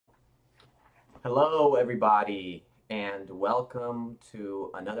Hello, everybody, and welcome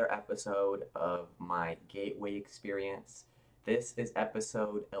to another episode of my Gateway Experience. This is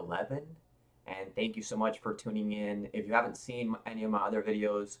episode 11, and thank you so much for tuning in. If you haven't seen any of my other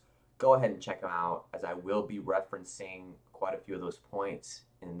videos, go ahead and check them out, as I will be referencing quite a few of those points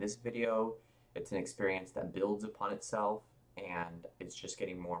in this video. It's an experience that builds upon itself, and it's just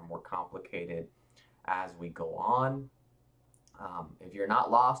getting more and more complicated as we go on. If you're not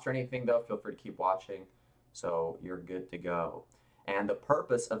lost or anything, though, feel free to keep watching so you're good to go. And the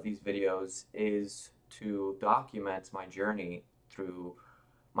purpose of these videos is to document my journey through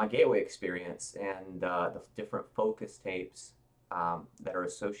my gateway experience and the different focus tapes that are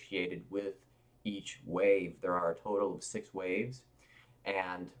associated with each wave. There are a total of 6 waves,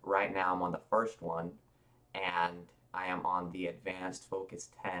 and right now I'm on the first one, and I am on the Advanced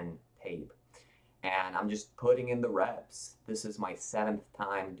Focus 10 tape, and I'm just putting in the reps. This is my 7th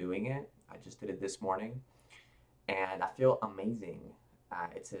time doing it. I just did it this morning, and I feel amazing.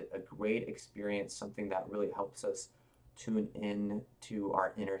 It's a great experience, something that really helps us tune in to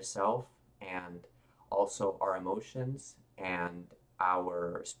our inner self and also our emotions and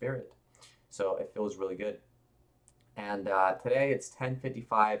our spirit. So it feels really good. And today it's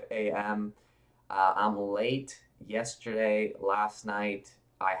 10:55 a.m. I'm late. Yesterday, last night,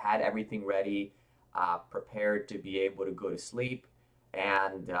 I had everything ready, prepared to be able to go to sleep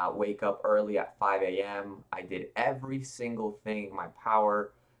and wake up early at 5 a.m. I did every single thing in my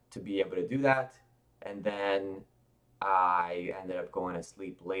power to be able to do that. And then I ended up going to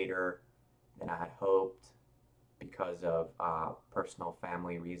sleep later than I had hoped because of personal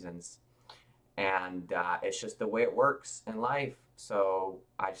family reasons. And it's just the way it works in life. So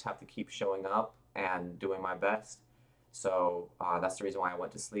I just have to keep showing up and doing my best. So that's the reason why I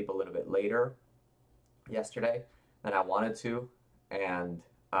went to sleep a little bit later yesterday than I wanted to. And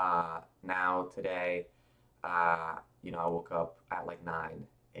now today, I woke up at like 9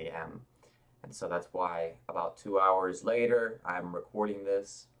 a.m. And so that's why about 2 hours later, I'm recording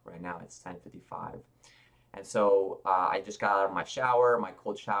this. Right now it's 10:55. And so I just got out of my shower, my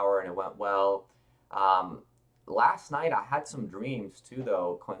cold shower, and it went well. Last night I had some dreams too,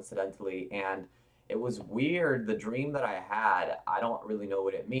 though, coincidentally, and it was weird. The dream that I had, I don't really know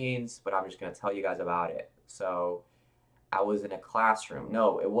what it means, but I'm just going to tell you guys about it. So I was in a classroom.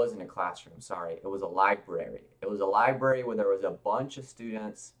 No, it wasn't a classroom. Sorry. It was a library. It was a library where there was a bunch of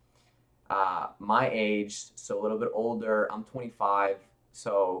students my age, so a little bit older. I'm 25.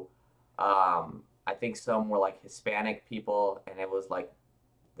 So I think some were like Hispanic people, and it was like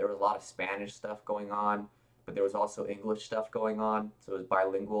there was a lot of Spanish stuff going on, but there was also English stuff going on. So it was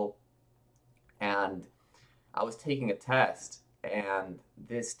bilingual. And I was taking a test, and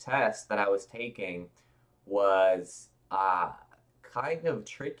this test that I was taking was kind of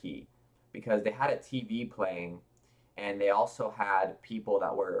tricky because they had a TV playing, and they also had people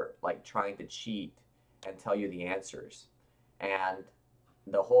that were like trying to cheat and tell you the answers. And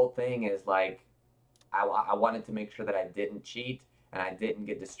the whole thing is like I wanted to make sure that I didn't cheat and I didn't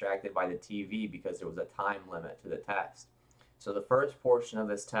get distracted by the TV because there was a time limit to the test. So the first portion of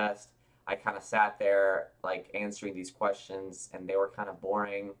this test, I kind of sat there like answering these questions, and they were kind of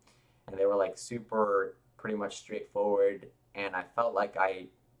boring, and they were like super pretty much straightforward, and I felt like I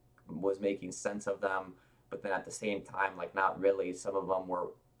was making sense of them, but then at the same time like not really. Some of them were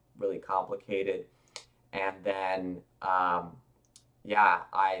really complicated. And then yeah,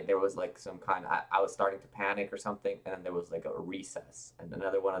 I there was like some kind of I was starting to panic or something, and then there was like a recess, and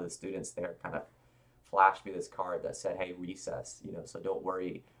another one of the students there kind of flashed me this card that said, "Hey, recess, so don't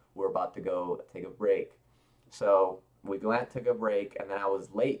worry, we're about to go take a break." So we went, took a break, and then I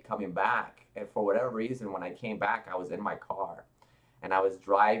was late coming back, and for whatever reason, when I came back, I was in my car, and I was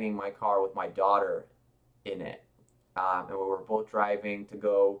driving my car with my daughter in it, and we were both driving to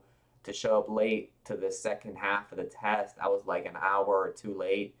go to show up late to the second half of the test. I was like an hour or two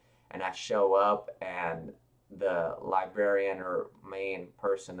late, and I show up, and the librarian or main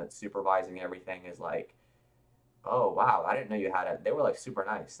person that's supervising everything is like, "Oh wow, I didn't know you had a." They were like super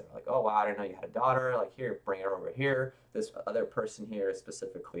nice. They were like, "Oh wow, I didn't know you had a daughter. Like here, bring her over here. This other person here is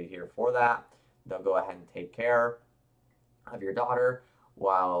specifically here for that. They'll go ahead and take care of your daughter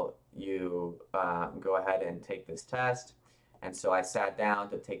while you go ahead and take this test." And so I sat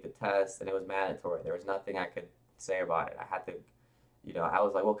down to take the test, and it was mandatory. There was nothing I could say about it. I had to, I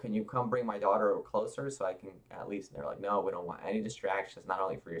was like, "Well, can you come bring my daughter closer so I can at least," and they're like, "No, we don't want any distractions, not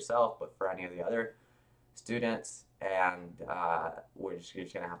only for yourself, but for any of the other students. And you're just going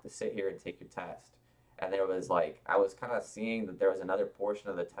to have to sit here and take your test." And there was like, I was kind of seeing that there was another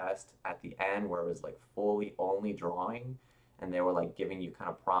portion of the test at the end where it was like fully only drawing. and they were like giving you kind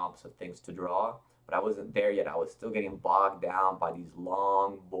of prompts of things to draw. But I wasn't there yet. I was still getting bogged down by these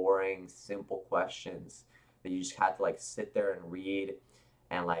long, boring, simple questions that you just had to like sit there and read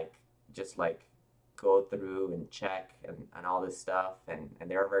and like just like go through and check and all this stuff. And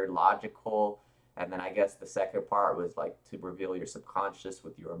they were very logical. And then I guess the second part was like to reveal your subconscious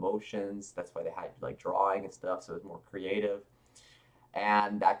with your emotions. That's why they had like drawing and stuff, so it was more creative.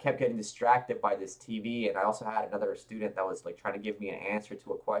 And I kept getting distracted by this TV. And I also had another student that was like trying to give me an answer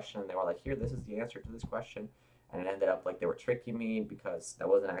to a question. And they were like, here, this is the answer to this question. And it ended up like they were tricking me because that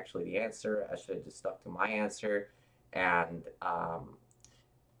wasn't actually the answer. I should have just stuck to my answer. And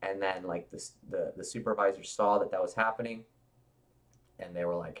and then like the supervisor saw that that was happening, and they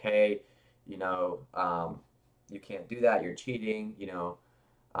were like, hey, you know, you can't do that. You're cheating. You know,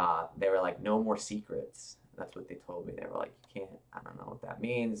 they were like, no more secrets. That's what they told me. They were like, you can't, I don't know what that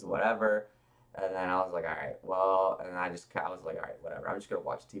means, whatever. And then I was like, all right, well, and I was like, all right, whatever. I'm just going to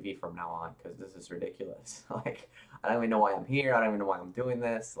watch TV from now on because this is ridiculous. Like, I don't even know why I'm here. I don't even know why I'm doing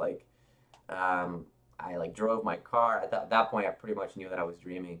this. Like, I like drove my car. At that point, I pretty much knew that I was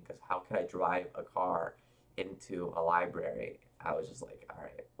dreaming because how could I drive a car into a library? I was just like, all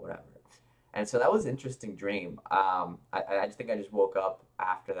right, whatever. And so that was an interesting dream. I just think I just woke up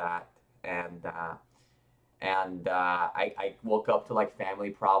after that, and I woke up to like family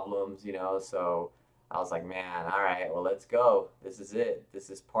problems, you know. So I was like, man, all right, well, let's go. This is it. This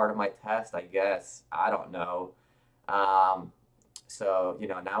is part of my test, I guess. I don't know. Um, so you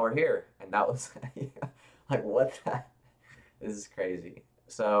know, now we're here, and that was like, what the? This is crazy.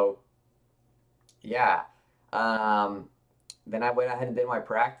 So yeah. Um, then I went ahead and did my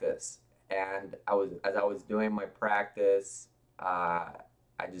practice, and as I was doing my practice, I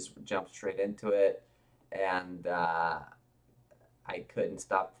just jumped straight into it, and I couldn't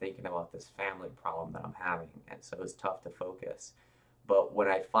stop thinking about this family problem that I'm having, and so it was tough to focus. But when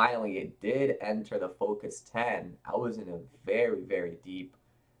I finally did enter the Focus 10, I was in a very, very deep,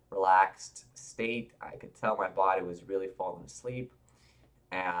 relaxed state. I could tell my body was really falling asleep,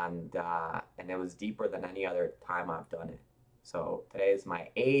 and it was deeper than any other time I've done it. So today is my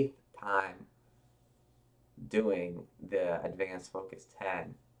eighth time doing the Advanced Focus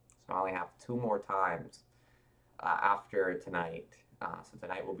 10. So I only have two more times after tonight. So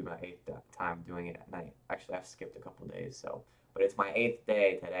tonight will be my eighth time doing it at night. Actually, I've skipped a couple days, so but it's my eighth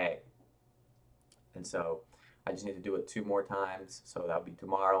day today, and so I just need to do it two more times. So that'll be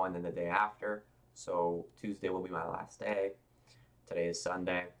tomorrow and then the day after. So Tuesday will be my last day. Today is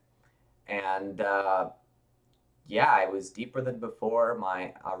Sunday, and yeah, it was deeper than before.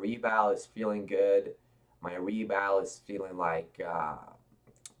 My reval is feeling good. My reval is feeling like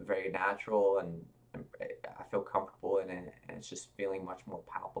very natural, and I feel comfortable in it, and it's just feeling much more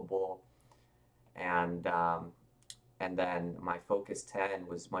palpable. And and then my Focus 10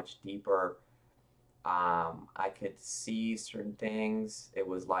 was much deeper. I could see certain things. It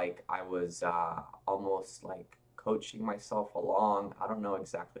was like I was almost like coaching myself along. I don't know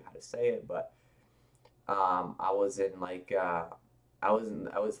exactly how to say it, but I was in like I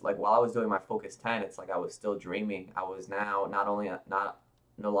was like while I was doing my Focus 10, it's like I was still dreaming. I was now not only not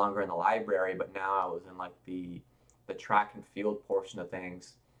no longer in the library, but now I was in like the track and field portion of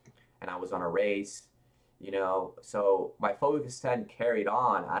things, and I was on a race, you know. So my Focus 10 carried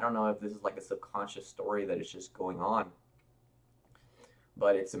on. I don't know if this is like a subconscious story that is just going on,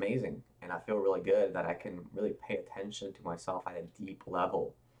 but it's amazing, and I feel really good that I can really pay attention to myself at a deep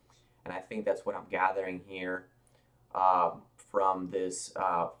level. And I think that's what I'm gathering here from this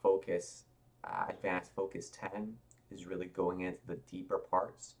Advanced Focus 10 is really going into the deeper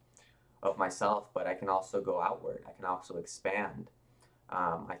parts of myself, but I can also go outward. I can also expand.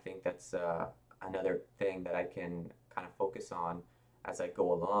 I think that's another thing that I can kind of focus on as I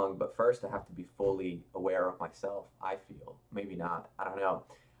go along. But first, I have to be fully aware of myself, I feel. Maybe not. I don't know.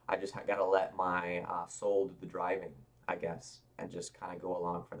 I just got to let my soul do the driving, I guess, and just kind of go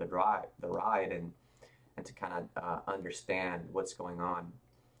along for the ride, and to kind of understand what's going on.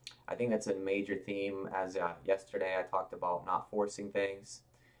 I think that's a major theme. As yesterday, I talked about not forcing things,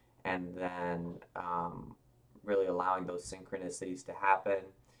 and then really allowing those synchronicities to happen.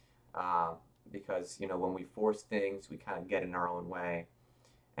 Uh, because you know when we force things, we kind of get in our own way,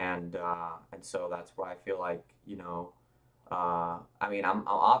 and so that's why I feel like you know. I mean, I'm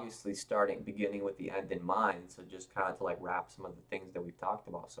obviously beginning with the end in mind. So just kind of to like wrap some of the things that we've talked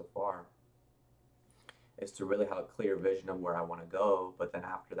about so far is to really have a clear vision of where I want to go. But then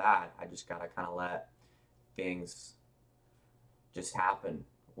after that, I just gotta kind of let things just happen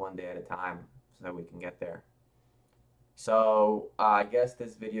one day at a time so that we can get there. So I guess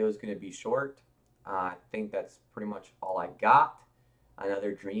this video is going to be short. I think that's pretty much all I got.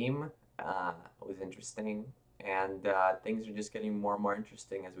 Another dream was interesting, and things are just getting more and more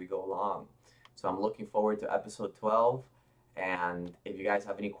interesting as we go along. So I'm looking forward to episode 12. And if you guys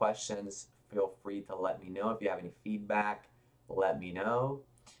have any questions, feel free to let me know. If you have any feedback, let me know.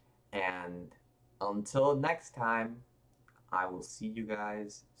 And until next time, I will see you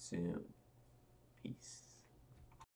guys soon. Peace.